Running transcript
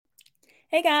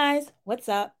Hey guys, what's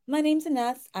up? My name's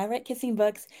Ines. I write kissing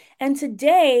books, and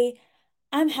today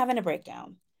I'm having a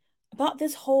breakdown about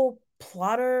this whole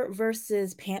plotter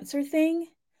versus pantser thing.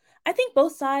 I think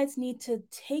both sides need to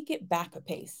take it back a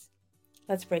pace.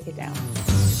 Let's break it down.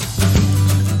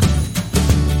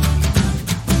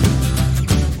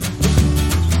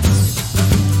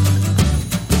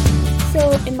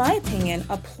 So, in my opinion,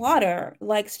 a plotter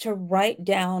likes to write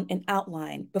down an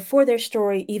outline before their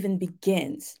story even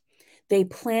begins. They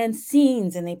plan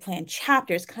scenes and they plan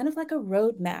chapters, kind of like a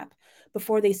roadmap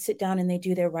before they sit down and they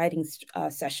do their writing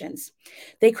sessions.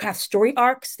 They craft story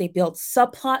arcs, they build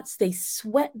subplots, they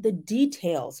sweat the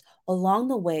details along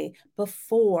the way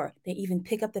before they even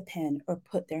pick up the pen or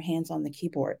put their hands on the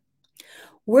keyboard.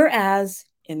 Whereas,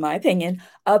 in my opinion,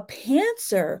 a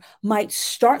pantser might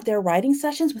start their writing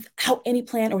sessions without any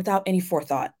plan or without any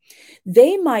forethought.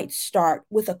 They might start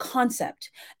with a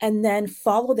concept and then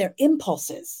follow their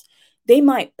impulses. They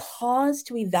might pause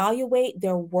to evaluate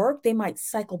their work. They might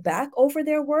cycle back over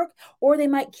their work, or they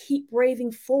might keep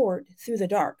braving forward through the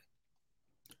dark.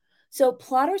 So,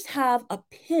 plotters have a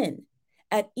pin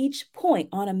at each point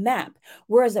on a map,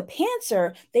 whereas a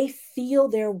pantser, they feel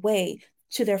their way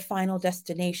to their final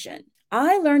destination.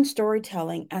 I learned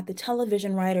storytelling at the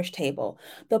television writers table.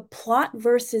 The plot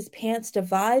versus pants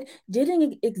divide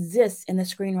didn't exist in the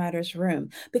screenwriters room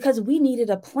because we needed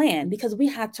a plan, because we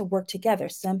had to work together.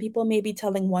 Some people may be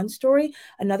telling one story,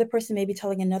 another person may be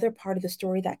telling another part of the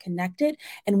story that connected,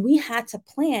 and we had to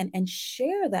plan and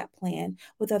share that plan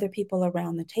with other people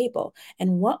around the table.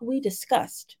 And what we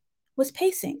discussed was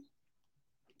pacing.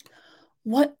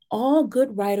 What all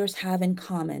good writers have in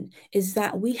common is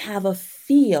that we have a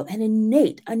feel, an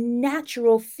innate, a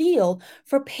natural feel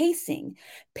for pacing.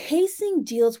 Pacing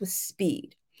deals with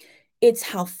speed. It's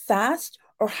how fast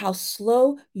or how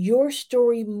slow your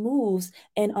story moves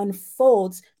and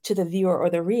unfolds to the viewer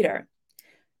or the reader.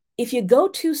 If you go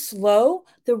too slow,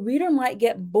 the reader might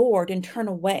get bored and turn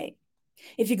away.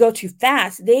 If you go too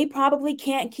fast, they probably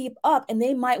can't keep up and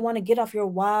they might want to get off your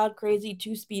wild, crazy,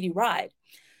 too speedy ride.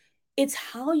 It's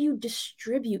how you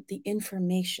distribute the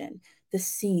information, the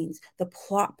scenes, the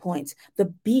plot points, the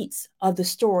beats of the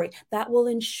story that will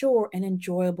ensure an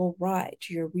enjoyable ride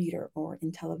to your reader or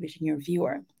in television, your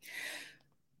viewer.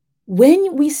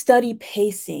 When we study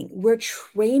pacing, we're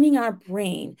training our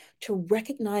brain to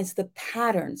recognize the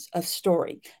patterns of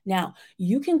story. Now,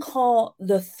 you can call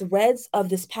the threads of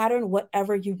this pattern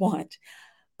whatever you want,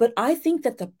 but I think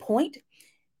that the point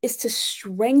is to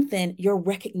strengthen your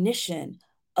recognition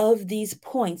of these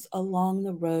points along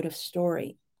the road of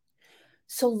story.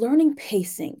 So, learning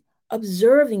pacing,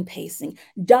 observing pacing,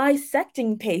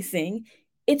 dissecting pacing,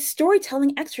 it's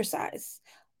storytelling exercise.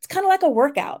 It's kind of like a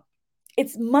workout,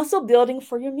 it's muscle building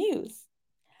for your muse.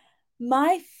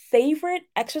 My favorite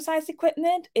exercise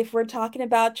equipment, if we're talking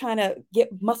about trying to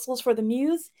get muscles for the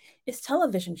muse, is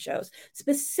television shows,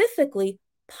 specifically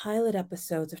pilot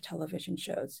episodes of television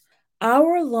shows.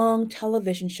 Hour-long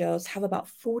television shows have about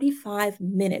 45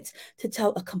 minutes to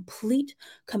tell a complete,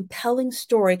 compelling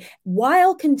story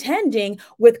while contending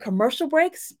with commercial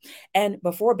breaks and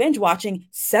before binge watching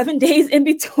 7 days in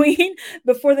between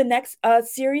before the next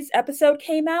series episode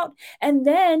came out, and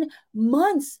then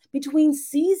months between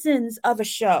seasons of a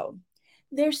show.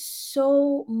 There's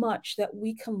so much that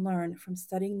we can learn from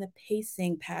studying the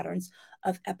pacing patterns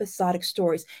of episodic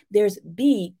stories. There's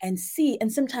B and C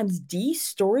and sometimes D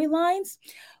storylines.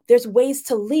 There's ways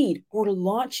to lead or to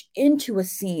launch into a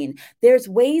scene. There's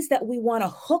ways that we want to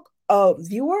hook a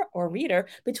viewer or reader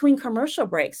between commercial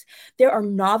breaks. There are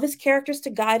novice characters to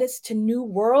guide us to new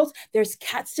worlds. There's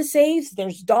cats to save.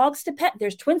 There's dogs to pet.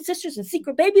 There's twin sisters and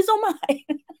secret babies. Oh my.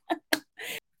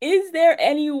 Is there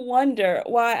any wonder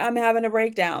why I'm having a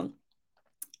breakdown?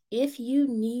 If you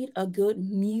need a good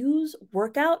muse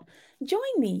workout, join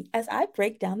me as I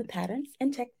break down the patterns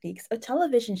and techniques of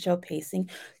television show pacing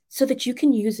so that you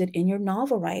can use it in your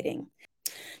novel writing.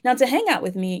 Now, to hang out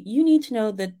with me, you need to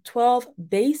know the 12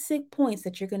 basic points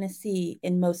that you're going to see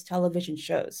in most television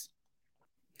shows.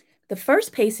 The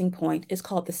first pacing point is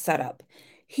called the setup.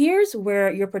 Here's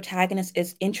where your protagonist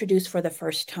is introduced for the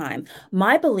first time.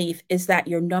 My belief is that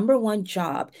your number one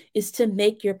job is to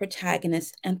make your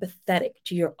protagonist empathetic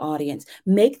to your audience,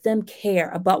 make them care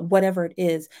about whatever it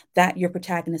is that your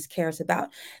protagonist cares about.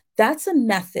 That's a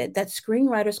method that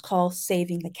screenwriters call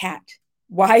saving the cat.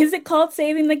 Why is it called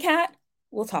saving the cat?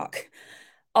 We'll talk.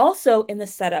 Also, in the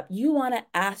setup, you want to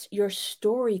ask your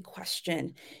story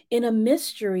question. In a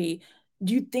mystery,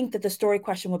 do you think that the story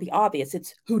question will be obvious?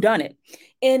 It's who done it.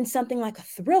 In something like a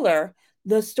thriller,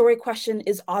 the story question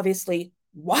is obviously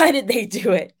why did they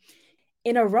do it?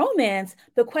 In a romance,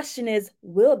 the question is,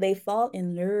 will they fall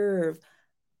in love?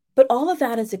 But all of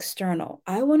that is external.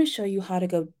 I want to show you how to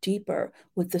go deeper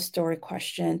with the story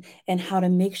question and how to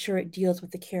make sure it deals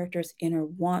with the character's inner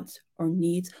wants or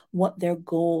needs, what their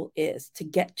goal is to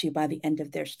get to by the end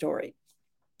of their story.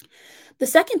 The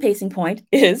second pacing point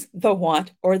is the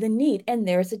want or the need, and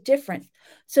there's a difference.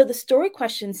 So the story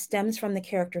question stems from the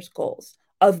character's goals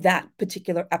of that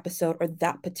particular episode or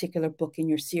that particular book in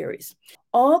your series.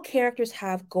 All characters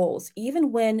have goals,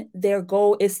 even when their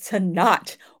goal is to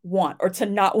not want or to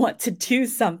not want to do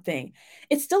something.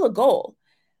 It's still a goal,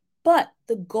 but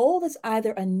the goal is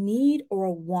either a need or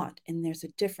a want, and there's a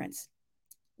difference.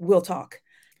 We'll talk.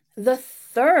 The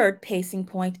third pacing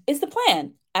point is the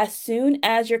plan. As soon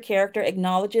as your character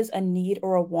acknowledges a need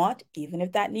or a want, even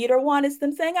if that need or want is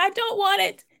them saying, I don't want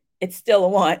it, it's still a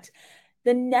want.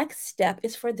 The next step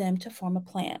is for them to form a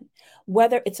plan,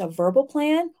 whether it's a verbal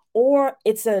plan or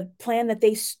it's a plan that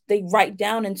they write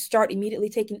down and start immediately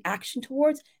taking action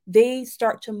towards. They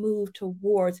start to move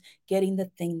towards getting the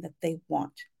thing that they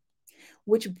want.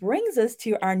 Which brings us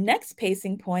to our next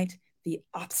pacing point, the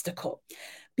obstacle.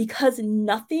 Because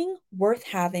nothing worth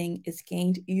having is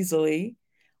gained easily,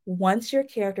 once your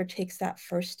character takes that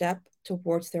first step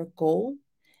towards their goal,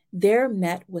 they're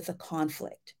met with a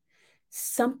conflict.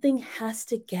 Something has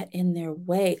to get in their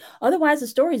way. Otherwise, the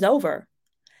story's over.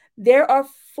 There are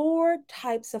four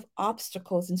types of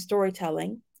obstacles in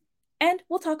storytelling, and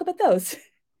we'll talk about those.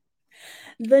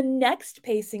 The next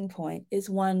pacing point is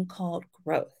one called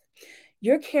growth.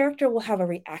 Your character will have a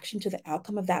reaction to the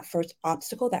outcome of that first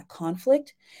obstacle, that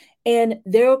conflict, and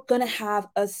they're going to have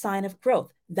a sign of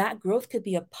growth. That growth could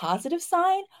be a positive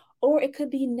sign or it could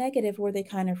be negative where they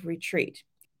kind of retreat.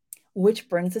 Which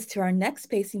brings us to our next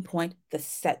pacing point, the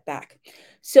setback.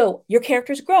 So your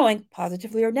character's growing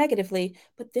positively or negatively,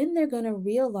 but then they're going to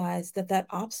realize that that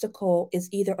obstacle is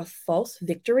either a false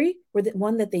victory or the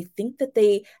one that they think that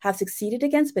they have succeeded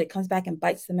against, but it comes back and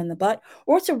bites them in the butt,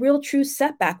 or it's a real true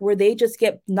setback where they just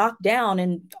get knocked down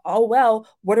and, oh, well,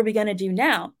 what are we going to do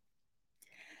now?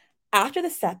 After the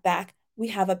setback, we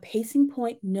have a pacing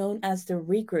point known as the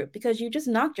regroup because you just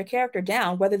knocked your character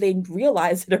down, whether they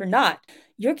realize it or not.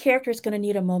 Your character is going to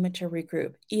need a moment to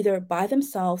regroup, either by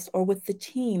themselves or with the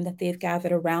team that they've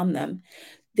gathered around them.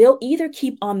 They'll either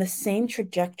keep on the same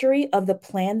trajectory of the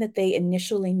plan that they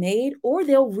initially made, or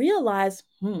they'll realize,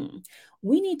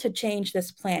 we need to change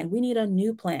this plan. We need a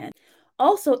new plan.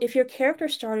 Also, if your character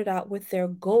started out with their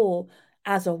goal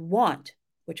as a want,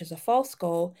 which is a false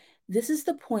goal, this is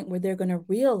the point where they're going to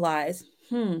realize,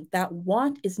 that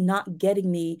want is not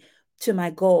getting me to my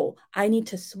goal. I need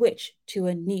to switch to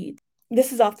a need.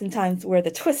 This is oftentimes where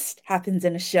the twist happens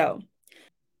in a show.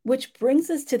 Which brings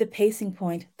us to the pacing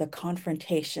point, the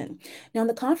confrontation. Now,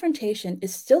 the confrontation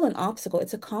is still an obstacle.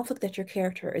 It's a conflict that your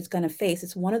character is going to face.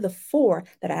 It's one of the four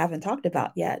that I haven't talked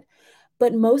about yet.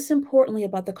 But most importantly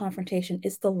about the confrontation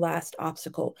is the last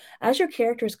obstacle. As your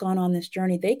character has gone on this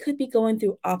journey, they could be going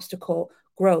through obstacle,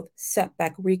 growth,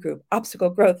 setback, regroup,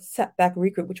 obstacle, growth, setback,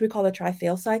 regroup, which we call the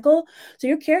try-fail cycle. So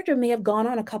your character may have gone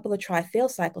on a couple of try-fail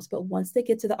cycles, but once they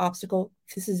get to the obstacle,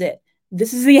 this is it.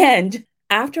 This is the end.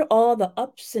 After all the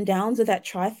ups and downs of that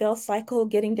try-fail cycle,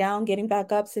 getting down, getting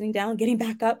back up, sitting down, getting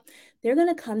back up, they're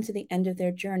going to come to the end of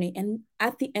their journey. And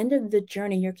at the end of the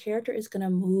journey, your character is going to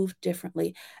move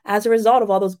differently as a result of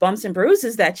all those bumps and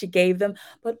bruises that you gave them,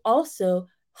 but also,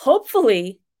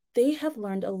 hopefully, they have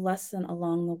learned a lesson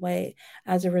along the way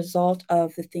as a result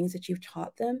of the things that you've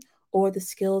taught them or the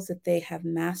skills that they have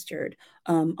mastered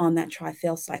on that try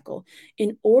fail cycle.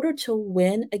 In order to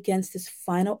win against this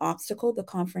final obstacle, the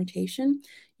confrontation,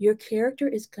 your character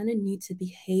is going to need to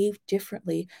behave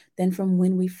differently than from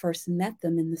when we first met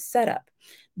them in the setup.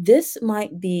 This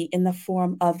might be in the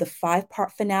form of the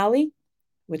 5-part finale,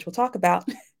 which we'll talk about.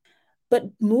 But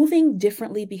moving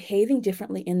differently, behaving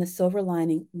differently in the silver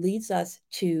lining leads us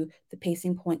to the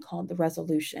pacing point called the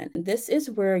resolution. This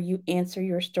is where you answer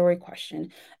your story question,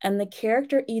 and the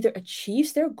character either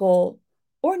achieves their goal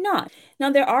or not. Now,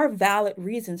 there are valid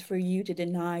reasons for you to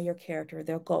deny your character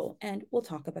their goal, and we'll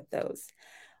talk about those.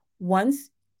 Once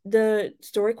the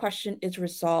story question is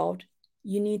resolved,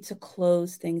 you need to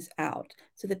close things out.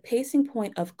 So the pacing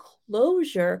point of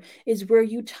closure is where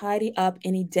you tidy up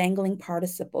any dangling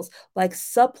participles, like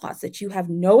subplots that you have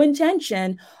no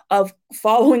intention of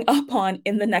following up on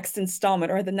in the next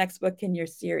installment or the next book in your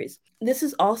series. This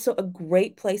is also a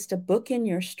great place to book in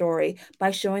your story by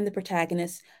showing the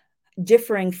protagonists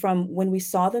differing from when we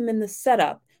saw them in the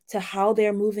setup to how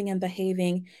they're moving and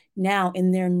behaving now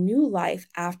in their new life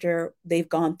after they've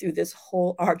gone through this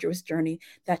whole arduous journey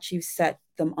that you set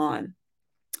them on.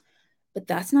 But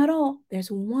that's not all.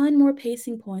 There's one more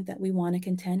pacing point that we want to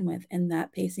contend with, and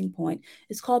that pacing point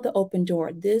is called the open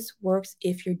door. This works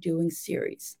if you're doing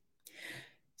series.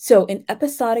 So, in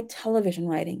episodic television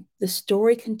writing, the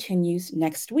story continues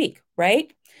next week,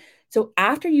 right? So,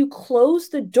 after you close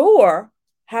the door,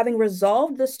 having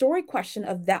resolved the story question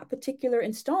of that particular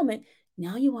installment,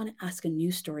 now you want to ask a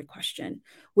new story question,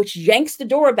 which yanks the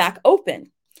door back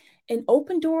open. An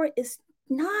open door is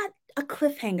not a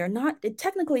cliffhanger. Not it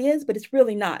technically is, but it's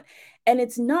really not. And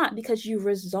it's not because you've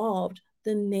resolved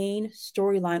the main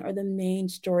storyline or the main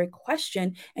story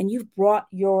question and you've brought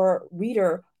your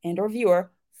reader and or viewer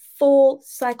full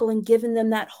cycle and given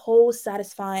them that whole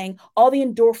satisfying all the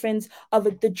endorphins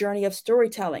of the journey of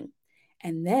storytelling.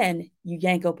 And then you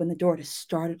yank open the door to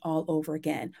start it all over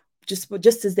again,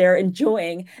 just as they're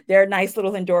enjoying their nice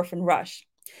little endorphin rush.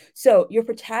 So your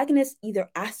protagonist either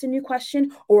asks a new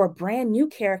question or a brand new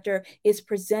character is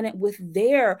presented with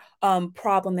their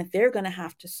problem that they're going to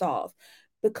have to solve.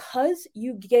 Because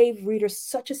you gave readers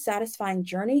such a satisfying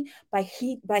journey by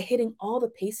hitting all the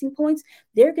pacing points,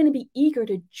 they're going to be eager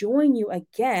to join you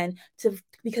again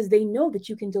because they know that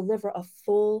you can deliver a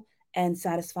full and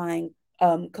satisfying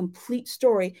complete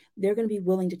story. They're going to be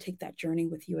willing to take that journey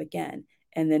with you again.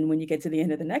 And then when you get to the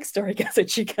end of the next story, guess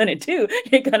what you're gonna do?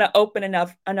 You're gonna open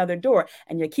another door,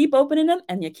 and you keep opening them,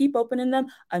 and you keep opening them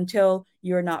until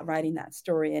you're not writing that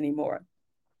story anymore.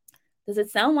 Does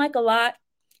it sound like a lot?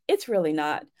 It's really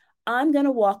not. I'm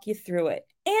gonna walk you through it,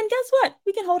 and guess what?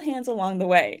 We can hold hands along the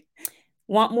way.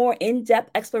 Want more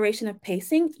in-depth exploration of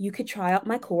pacing? You could try out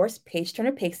my course, Page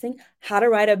Turner Pacing: How to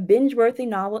Write a Binge-Worthy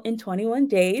Novel in 21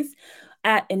 Days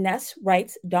at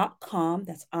InesWrites.com.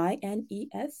 That's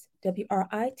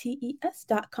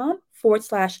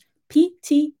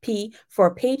InesWrites.com/PTP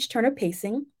for Page Turner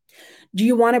Pacing. Do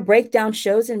you want to break down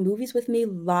shows and movies with me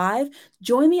live?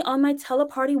 Join me on my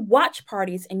teleparty watch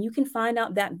parties, and you can find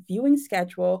out that viewing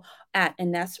schedule at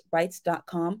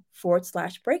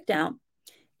InesWrites.com/breakdown.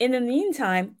 In the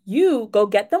meantime, you go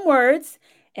get them words,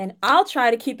 and I'll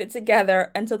try to keep it together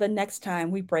until the next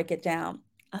time we break it down.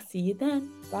 I'll see you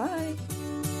then. Bye.